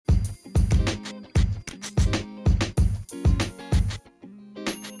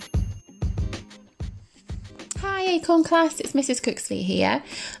Acorn class, it's Mrs. Cooksley here,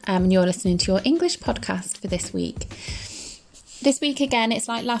 and you're listening to your English podcast for this week. This week again, it's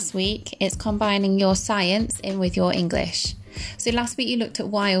like last week, it's combining your science in with your English. So last week you looked at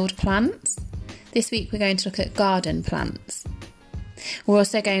wild plants. This week we're going to look at garden plants. We're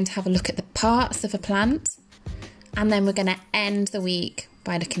also going to have a look at the parts of a plant, and then we're going to end the week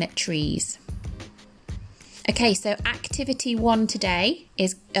by looking at trees. Okay, so activity 1 today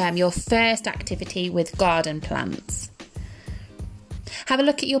is your first activity with garden plants. Have a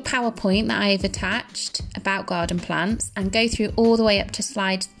look at your PowerPoint that I've attached about garden plants and go through all the way up to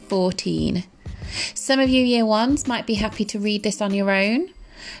slide 14. Some of you year ones might be happy to read this on your own,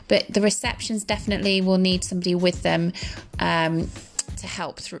 but the receptions definitely will need somebody with them to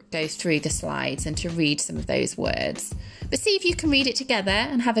help go through the slides and to read some of those words. But see if you can read it together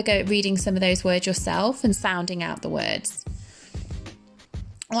and have a go at reading some of those words yourself and sounding out the words.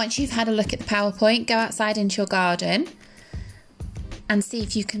 Once you've had a look at the PowerPoint, go outside into your garden and see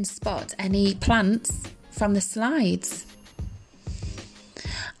if you can spot any plants from the slides.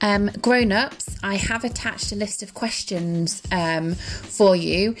 Grown-ups, I have attached a list of questions for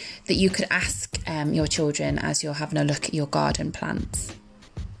you that you could ask your children as you're having a look at your garden plants.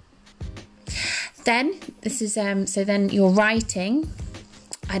 Then, then you're writing.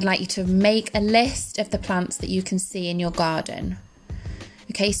 I'd like you to make a list of the plants that you can see in your garden.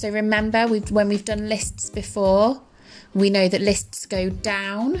 Okay, so remember when we've done lists before, we know that lists go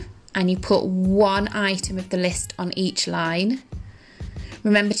down and you put one item of the list on each line.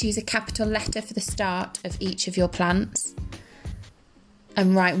 Remember to use a capital letter for the start of each of your plants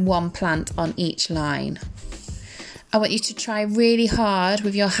and write one plant on each line. I want you to try really hard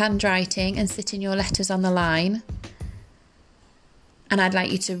with your handwriting and sit in your letters on the line. And I'd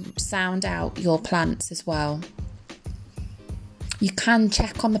like you to sound out your plants as well. You can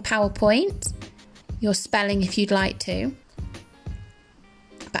check on the PowerPoint your spelling if you'd like to.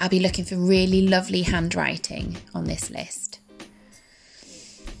 But I'll be looking for really lovely handwriting on this list.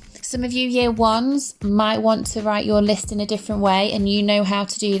 Some of you year ones might want to write your list in a different way, and you know how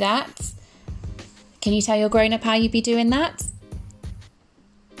to do that. Can you tell your grown-up how you'd be doing that?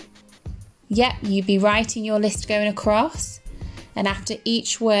 Yep, you'd be writing your list going across, and after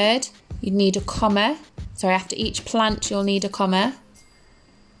each word, you'd need a comma. Sorry, after each plant, you'll need a comma.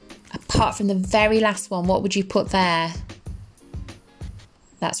 Apart from the very last one, what would you put there?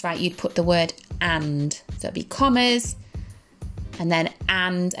 That's right, you'd put the word and. So it'd be commas, and then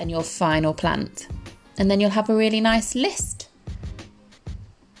and your final plant. And then you'll have a really nice list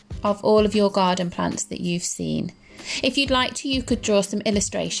of all of your garden plants that you've seen. If you'd like to, you could draw some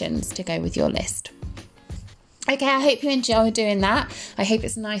illustrations to go with your list. Okay, I hope you enjoy doing that. I hope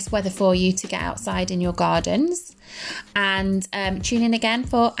it's nice weather for you to get outside in your gardens. And tune in again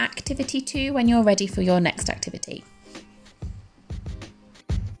for activity 2 when you're ready for your next activity.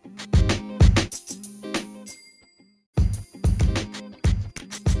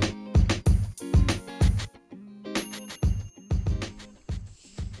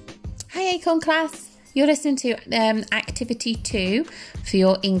 Acorn class, you're listening to activity 2 for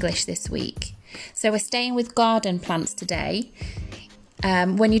your English this week. So we're staying with garden plants today.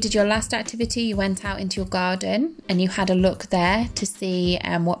 When you did your last activity, you went out into your garden and you had a look there to see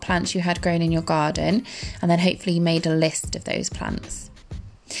what plants you had grown in your garden, and then hopefully you made a list of those plants.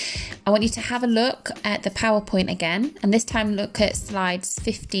 I want you to have a look at the PowerPoint again, and this time look at slides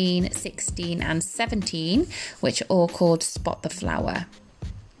 15, 16 and 17, which are all called Spot the Flower.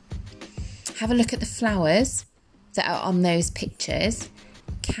 Have a look at the flowers that are on those pictures.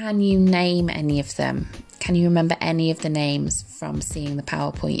 Can you name any of them? Can you remember any of the names from seeing the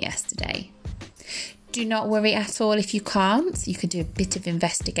PowerPoint yesterday? Do not worry at all if you can't. You can do a bit of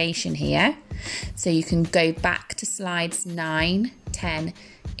investigation here. So you can go back to slides 9, 10,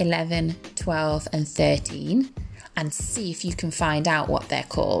 11, 12 and 13 and see if you can find out what they're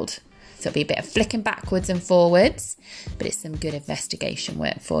called. So it'll be a bit of flicking backwards and forwards, but it's some good investigation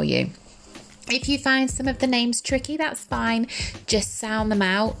work for you. If you find some of the names tricky, that's fine. Just sound them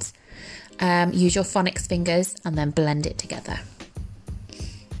out. Use your phonics fingers and then blend it together.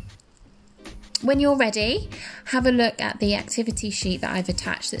 When you're ready, have a look at the activity sheet that I've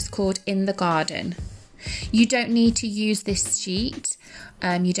attached that's called In the Garden. You don't need to use this sheet.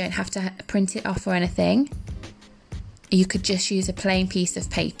 You don't have to print it off or anything. You could just use a plain piece of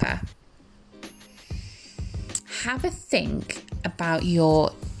paper. Have a think about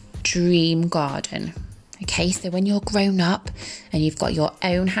your dream garden. Okay, so when you're grown up and you've got your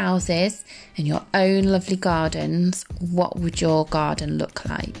own houses and your own lovely gardens, what would your garden look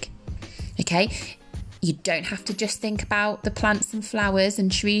like? Okay, You don't have to just think about the plants and flowers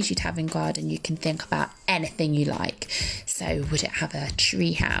and trees you'd have in garden. You can think about anything you like. So would it have a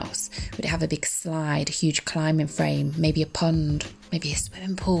tree house? Would it have a big slide, a huge climbing frame, maybe a pond, maybe a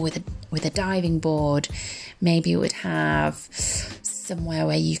swimming pool with a diving board? Maybe it would have somewhere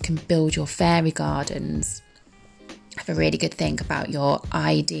where you can build your fairy gardens. Have a really good think about your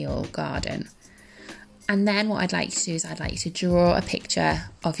ideal garden. And then what I'd like you to do is I'd like you to draw a picture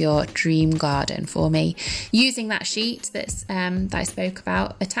of your dream garden for me using that sheet that I spoke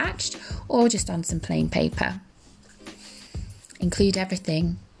about attached, or just on some plain paper. Include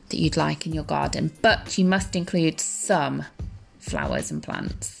everything that you'd like in your garden, but you must include some flowers and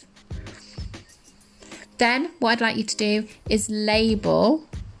plants. Then what I'd like you to do is label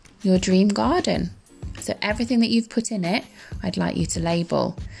your dream garden. So everything that you've put in it, I'd like you to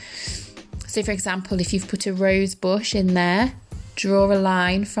label. So for example, if you've put a rose bush in there, draw a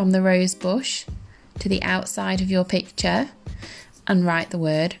line from the rose bush to the outside of your picture and write the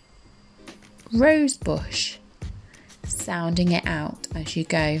word rose bush, sounding it out as you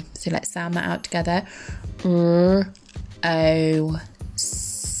go. So let's sound that out together. R-O-S.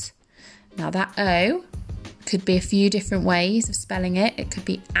 Now that O could be a few different ways of spelling it. It could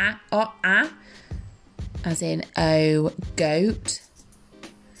be a, as in O, goat.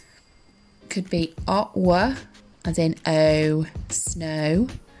 Could be otwa, as in O, snow.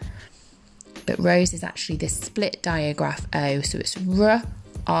 But rose is actually this split diagraph O, so it's R-O-S-E.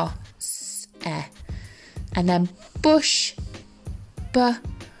 And then bush,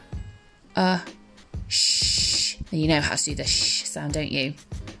 sh. And you know how to do the sh sound, don't you?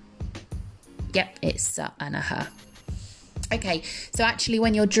 Yep, it's and a h. Okay, so actually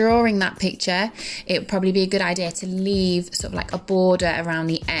when you're drawing that picture, it would probably be a good idea to leave sort of like a border around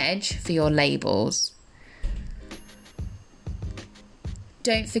the edge for your labels.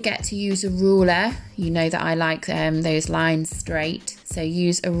 Don't forget to use a ruler. You know that I like those lines straight. So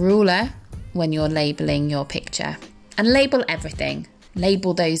use a ruler when you're labeling your picture. And label everything.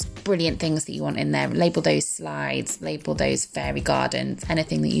 Label those brilliant things that you want in there. Label those slides. Label those fairy gardens.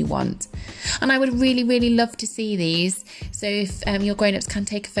 Anything that you want. And I would really, really love to see these. So if your grown-ups can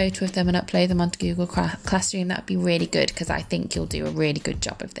take a photo of them and upload them onto Google Classroom, that would be really good, because I think you'll do a really good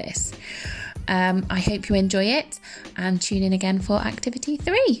job of this. I hope you enjoy it, and tune in again for activity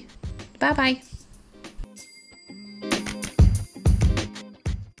 3. Bye-bye.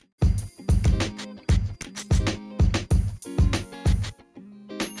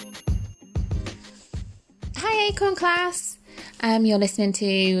 Acorn class, you're listening to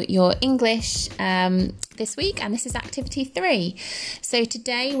your English this week, and this is activity 3. So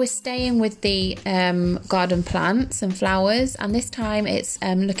today we're staying with the garden plants and flowers, and this time it's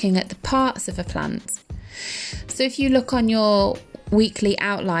looking at the parts of a plant. So if you look on your weekly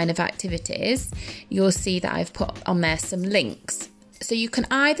outline of activities, you'll see that I've put on there some links. So you can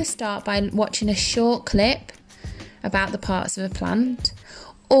either start by watching a short clip about the parts of a plant,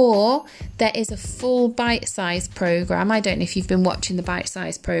 or there is a full bite-sized programme. I don't know if you've been watching the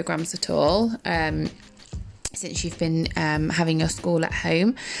bite-sized programmes at all since you've been having your school at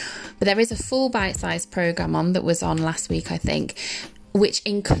home. But there is a full bite-sized programme on that was on last week, I think, which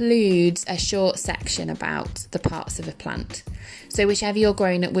includes a short section about the parts of a plant. So whichever your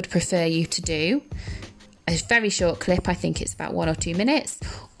grown-up would prefer you to do. A very short clip, I think it's about 1 or 2 minutes,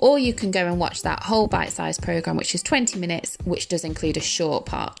 or you can go and watch that whole bite-sized programme, which is 20 minutes, which does include a short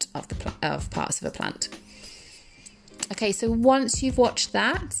part of parts of a plant. Okay, so once you've watched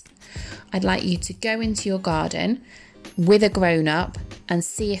that, I'd like you to go into your garden with a grown-up and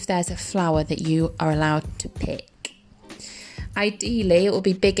see if there's a flower that you are allowed to pick. Ideally, it will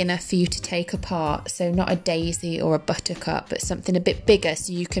be big enough for you to take apart, so not a daisy or a buttercup, but something a bit bigger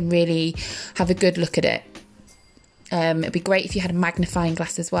so you can really have a good look at it. It'd be great if you had a magnifying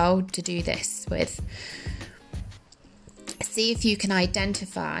glass as well to do this with. See if you can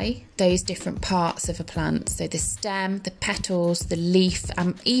identify those different parts of a plant. So the stem, the petals, the leaf,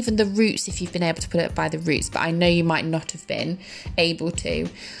 even the roots, if you've been able to put it up by the roots, but I know you might not have been able to.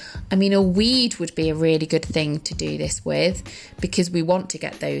 I mean, a weed would be a really good thing to do this with, because we want to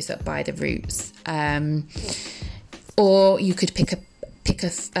get those up by the roots. Or you could pick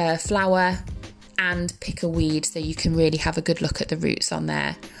a flower and pick a weed, so you can really have a good look at the roots on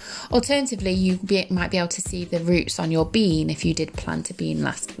there. Alternatively, you might be able to see the roots on your bean if you did plant a bean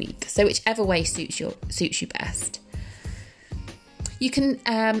last week. So whichever way suits you best. You can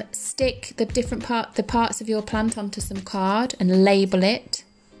stick the parts of your plant onto some card and label it.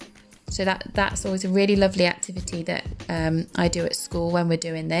 So that's always a really lovely activity that I do at school when we're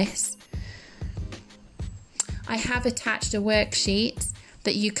doing this. I have attached a worksheet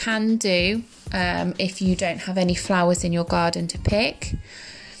that you can do if you don't have any flowers in your garden to pick.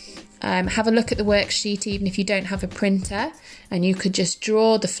 Have a look at the worksheet even if you don't have a printer, and you could just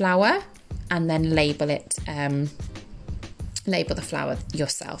draw the flower and then label it. Label the flower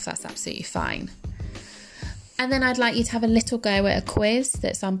yourself, that's absolutely fine. And then I'd like you to have a little go at a quiz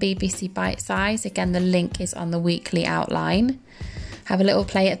that's on BBC Bitesize. Again, the link is on the weekly outline. Have a little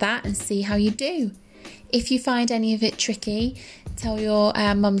play at that and see how you do. If you find any of it tricky, tell your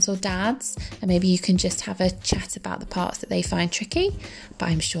mums or dads, and maybe you can just have a chat about the parts that they find tricky, but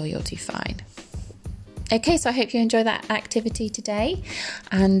I'm sure you'll do fine. Okay, so I hope you enjoy that activity today,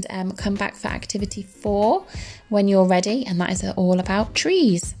 and come back for activity 4 when you're ready, and that is all about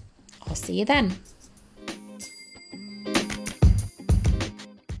trees. I'll see you then.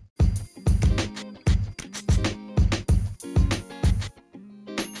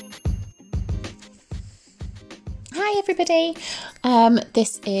 Hi everybody,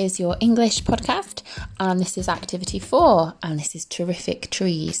 this is your English podcast, and this is activity 4, and this is terrific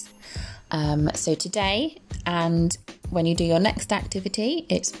trees. So today, and when you do your next activity,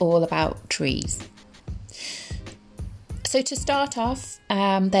 it's all about trees. So to start off,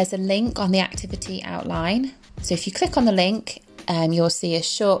 there's a link on the activity outline. So if you click on the link, you'll see a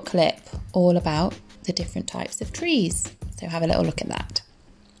short clip all about the different types of trees. So have a little look at that.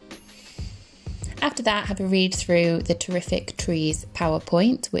 After that, have a read through the Terrific Trees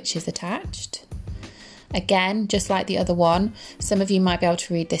PowerPoint, which is attached. Again, just like the other one, some of you might be able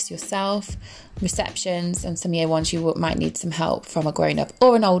to read this yourself. Receptions and some year ones, you might need some help from a grown-up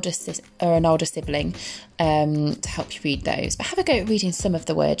or an older sibling to help you read those. But have a go at reading some of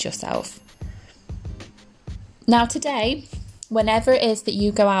the words yourself. Now today, whenever it is that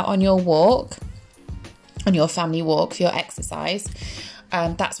you go out on your walk, on your family walk for your exercise,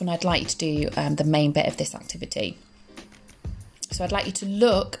 that's when I'd like you to do the main bit of this activity. So I'd like you to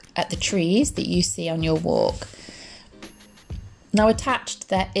look at the trees that you see on your walk. Now attached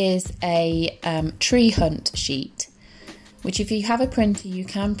there is a tree hunt sheet, which if you have a printer you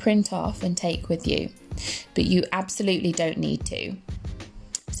can print off and take with you, but you absolutely don't need to.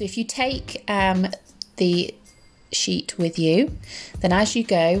 So if you take the sheet with you, then as you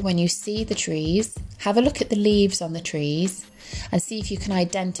go, when you see the trees, have a look at the leaves on the trees and see if you can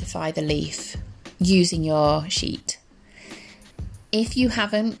identify the leaf using your sheet. If you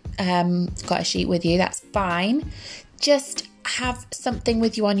haven't got a sheet with you, that's fine. Just have something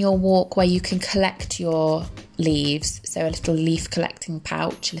with you on your walk where you can collect your leaves. So a little leaf collecting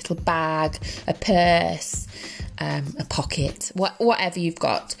pouch, a little bag, a purse, a pocket, whatever you've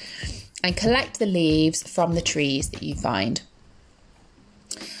got. And collect the leaves from the trees that you find.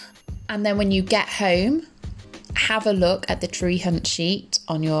 And then when you get home, have a look at the tree hunt sheet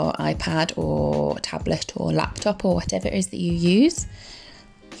on your iPad or tablet or laptop or whatever it is that you use,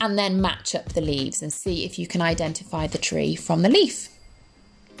 and then match up the leaves and see if you can identify the tree from the leaf.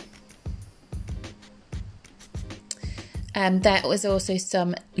 There was also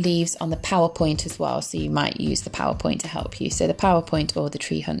some leaves on the PowerPoint as well, so you might use the PowerPoint to help you. So the PowerPoint or the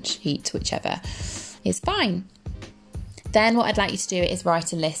tree hunt sheet, whichever is fine. Then what I'd like you to do is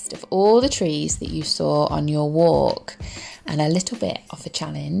write a list of all the trees that you saw on your walk. And a little bit of a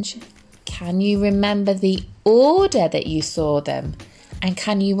challenge. Can you remember the order that you saw them? And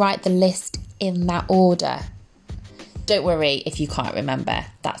can you write the list in that order? Don't worry if you can't remember,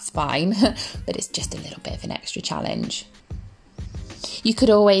 that's fine. But it's just a little bit of an extra challenge. You could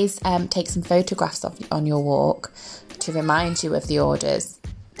always take some photographs on your walk to remind you of the orders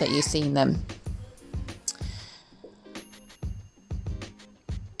that you've seen them.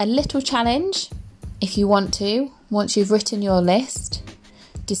 A little challenge, if you want to, once you've written your list,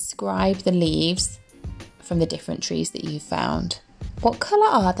 describe the leaves from the different trees that you've found. What colour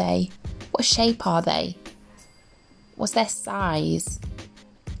are they? What shape are they? What's their size?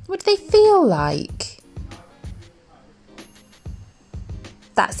 What do they feel like?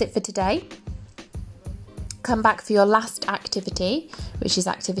 That's it for today. Come back for your last activity, which is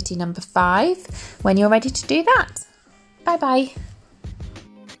activity number 5, when you're ready to do that. Bye bye.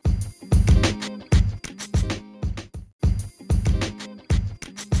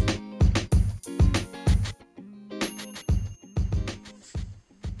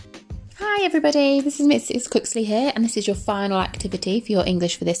 Hi everybody, this is Mrs. Cooksley here, and this is your final activity for your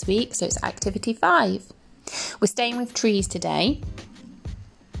English for this week, so it's activity 5. We're staying with trees today,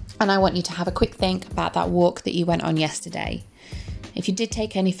 and I want you to have a quick think about that walk that you went on yesterday. If you did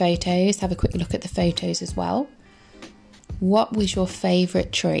take any photos, have a quick look at the photos as well. What was your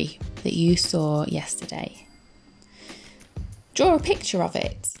favourite tree that you saw yesterday? Draw a picture of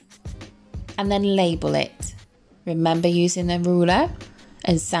it, and then label it. Remember using the ruler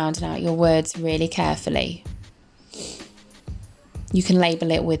and sounding out your words really carefully. You can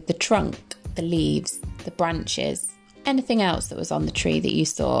label it with the trunk, the leaves, the branches, anything else that was on the tree that you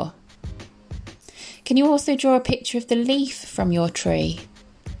saw. Can you also draw a picture of the leaf from your tree?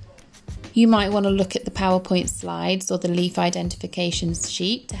 You might want to look at the PowerPoint slides or the leaf identification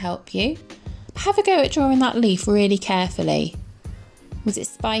sheet to help you. Have a go at drawing that leaf really carefully. Was it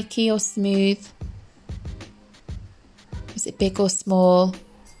spiky or smooth? Was it big or small?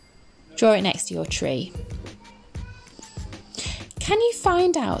 Draw it next to your tree. Can you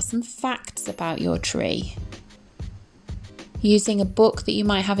find out some facts about your tree? Using a book that you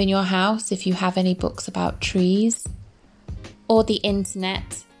might have in your house, if you have any books about trees, or the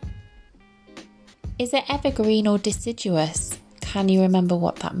internet. Is it evergreen or deciduous? Can you remember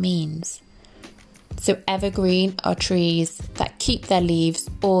what that means? So evergreen are trees that keep their leaves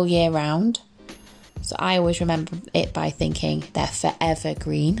all year round. So I always remember it by thinking they're forever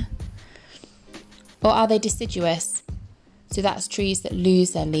green. Or are they deciduous? So that's trees that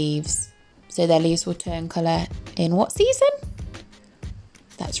lose their leaves. So their leaves will turn colour in what season?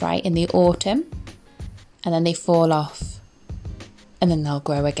 That's right, in the autumn. And then they fall off. And then they'll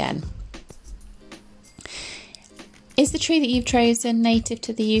grow again. Is the tree that you've chosen native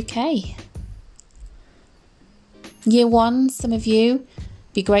to the UK? Year 1, some of you,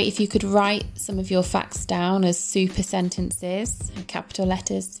 be great if you could write some of your facts down as super sentences, capital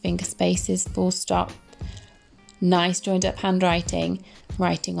letters, finger spaces, full stop, nice joined up handwriting,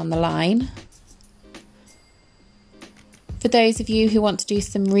 writing on the line. For those of you who want to do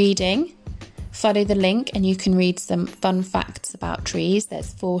some reading, follow the link and you can read some fun facts about trees.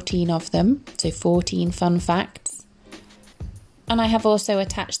 There's 14 of them, so 14 fun facts. And I have also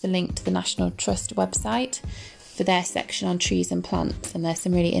attached the link to the National Trust website for their section on trees and plants, and there's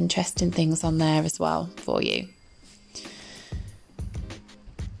some really interesting things on there as well for you.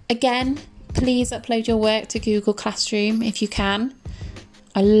 Again, please upload your work to Google Classroom if you can.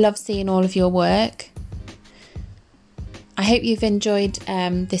 I love seeing all of your work. I hope you've enjoyed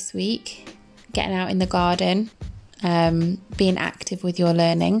this week, getting out in the garden, being active with your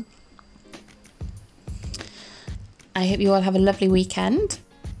learning. I hope you all have a lovely weekend,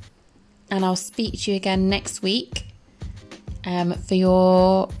 and I'll speak to you again next week for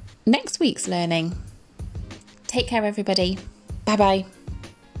your next week's learning. Take care, everybody. Bye-bye.